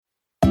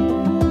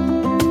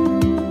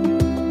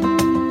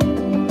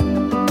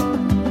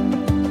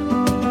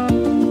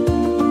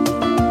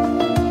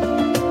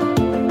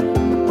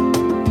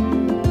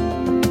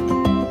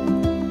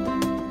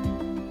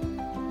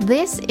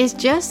This is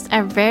just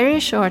a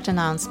very short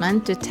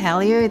announcement to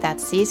tell you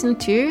that Season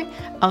 2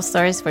 of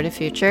Stories for the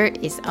Future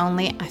is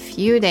only a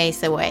few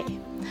days away.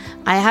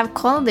 I have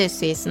called this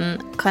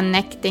season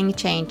Connecting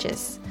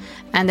Changes,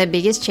 and the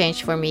biggest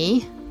change for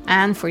me,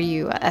 and for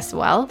you as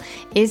well,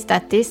 is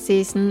that this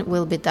season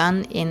will be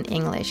done in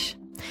English.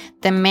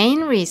 The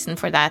main reason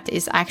for that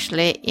is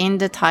actually in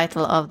the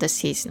title of the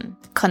season,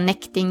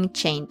 Connecting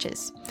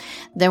Changes.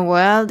 The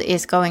world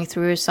is going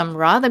through some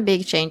rather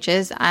big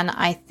changes, and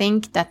I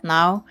think that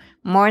now,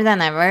 more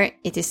than ever,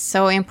 it is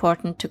so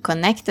important to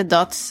connect the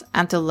dots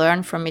and to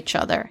learn from each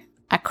other,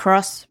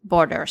 across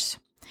borders.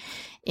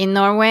 In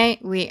Norway,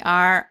 we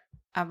are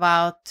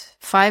about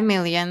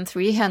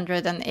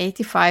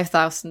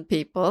 5,385,000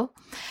 people.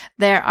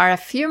 There are a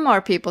few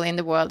more people in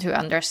the world who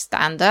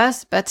understand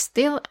us, but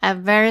still a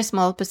very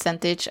small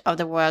percentage of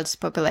the world's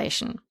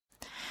population.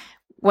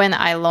 When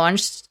I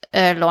launched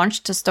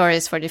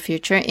Stories for the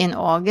Future in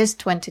August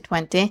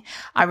 2020,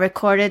 I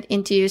recorded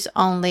interviews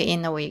only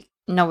in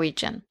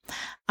Norwegian.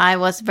 I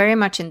was very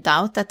much in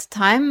doubt at the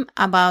time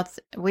about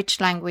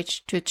which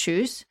language to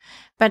choose,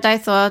 but I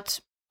thought,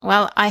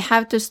 well, I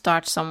have to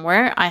start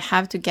somewhere. I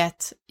have to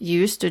get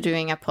used to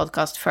doing a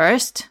podcast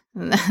first.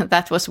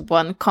 That was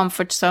one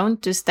comfort zone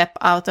to step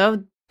out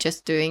of,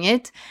 just doing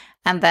it,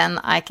 and then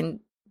I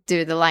can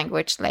do the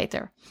language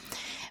later.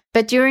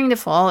 But during the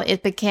fall,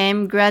 it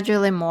became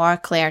gradually more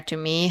clear to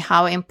me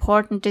how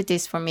important it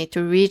is for me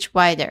to reach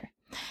wider.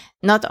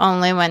 Not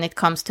only when it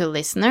comes to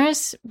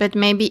listeners, but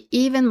maybe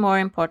even more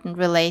important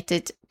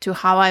related to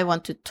how I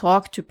want to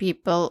talk to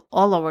people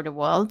all over the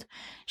world,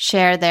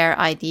 share their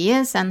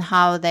ideas and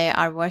how they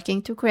are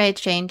working to create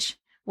change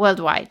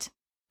worldwide.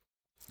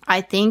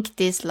 I think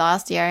this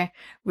last year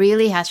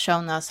really has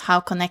shown us how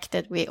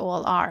connected we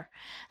all are,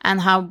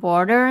 and how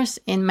borders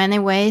in many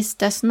ways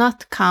does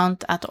not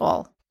count at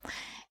all.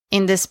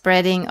 In the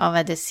spreading of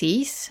a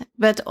disease,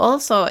 but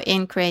also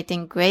in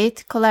creating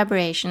great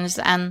collaborations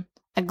and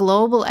a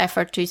global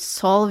effort to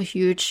solve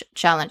huge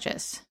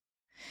challenges.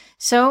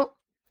 So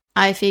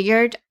I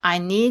figured I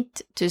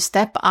need to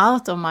step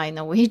out of my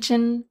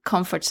Norwegian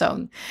comfort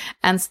zone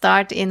and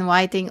start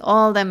inviting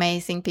all the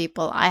amazing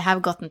people I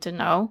have gotten to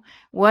know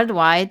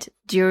worldwide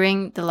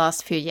during the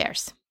last few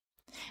years.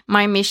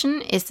 My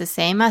mission is the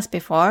same as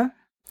before,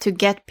 to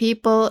get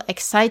people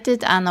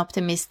excited and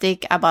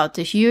optimistic about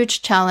the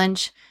huge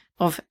challenge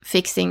of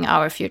fixing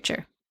our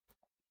future.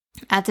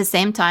 At the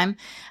same time,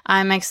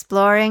 I'm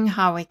exploring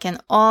how we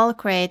can all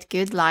create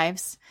good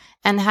lives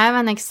and have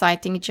an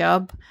exciting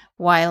job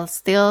while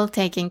still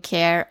taking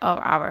care of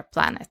our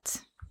planet.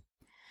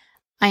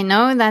 I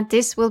know that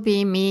this will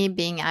be me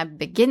being a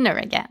beginner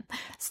again,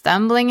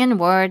 stumbling in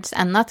words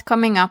and not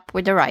coming up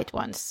with the right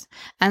ones.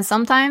 And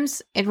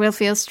sometimes it will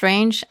feel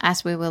strange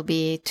as we will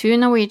be two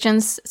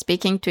Norwegians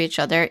speaking to each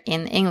other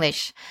in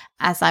English,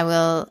 as I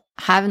will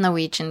have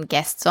Norwegian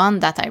guests on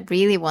that I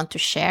really want to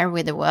share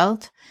with the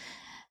world.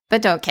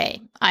 But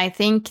okay, I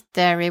think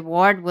the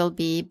reward will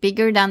be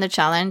bigger than the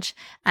challenge,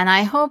 and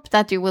I hope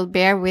that you will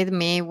bear with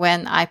me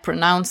when I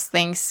pronounce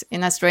things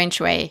in a strange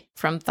way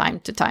from time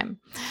to time.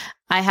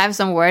 I have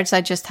some words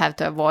I just have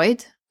to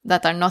avoid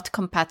that are not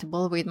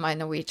compatible with my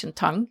Norwegian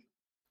tongue,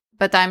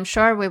 but I'm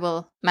sure we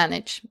will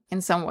manage in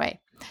some way.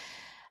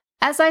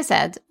 As I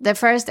said, the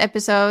first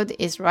episode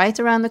is right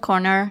around the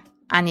corner,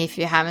 and if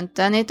you haven't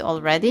done it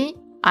already,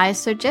 I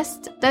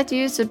suggest that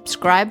you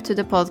subscribe to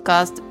the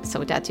podcast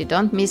so that you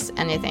don't miss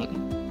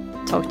anything.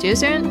 Talk to you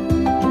soon!